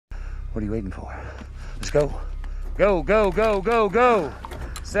What are you waiting for? Let's go. Go, go, go, go, go.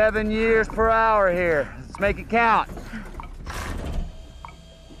 7 years per hour here. Let's make it count.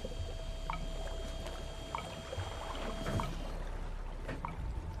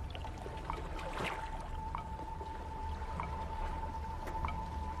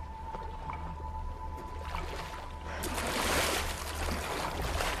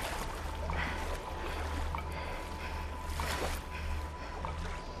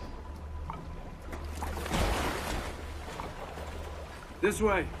 This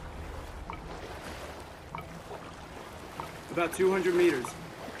way. About 200 meters.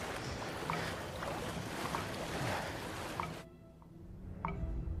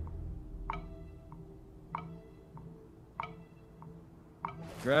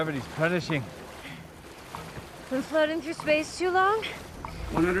 Gravity's punishing. Been floating through space too long?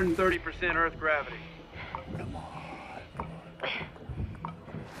 130% Earth gravity. Come on.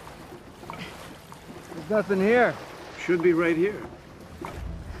 There's nothing here. Should be right here.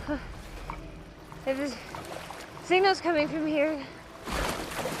 If there's signals coming from here.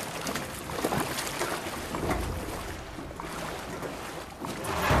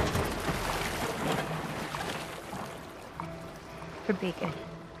 For beacon.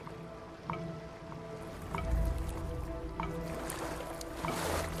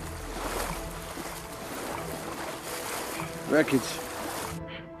 Wreckage.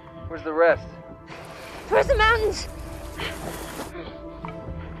 Where's the rest? Towards the mountains!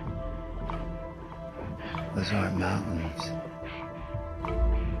 Those aren't mountains.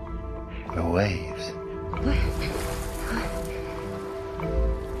 They're waves.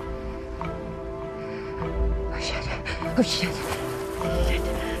 Oh shit. Oh shit.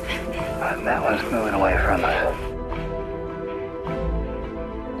 That one's moving away from us.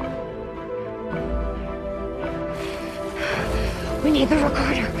 We need the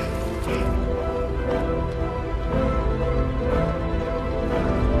recorder.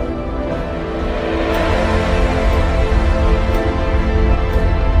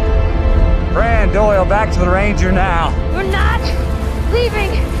 Doyle, back to the Ranger now. We're not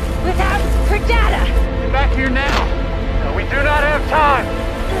leaving without her data. Get back here now. No, we do not have time.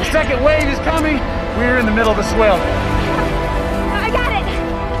 The second wave is coming. We're in the middle of the swell. I got it.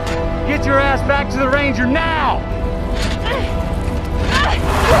 Get your ass back to the Ranger now.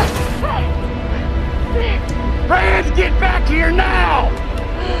 Friends, get back here now.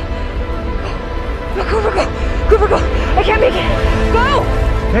 Go, Cooper, go. Cooper, go. I can't make it. Go.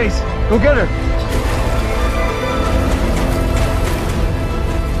 Case, go get her.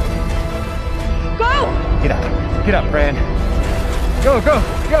 Get up, Fran. Go, go,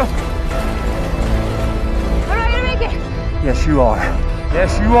 go. I'm not gonna make it. Yes, you are.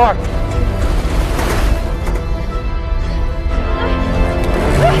 Yes, you are.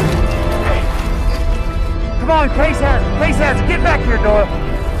 Come on, Case has it. Get back here, Doyle.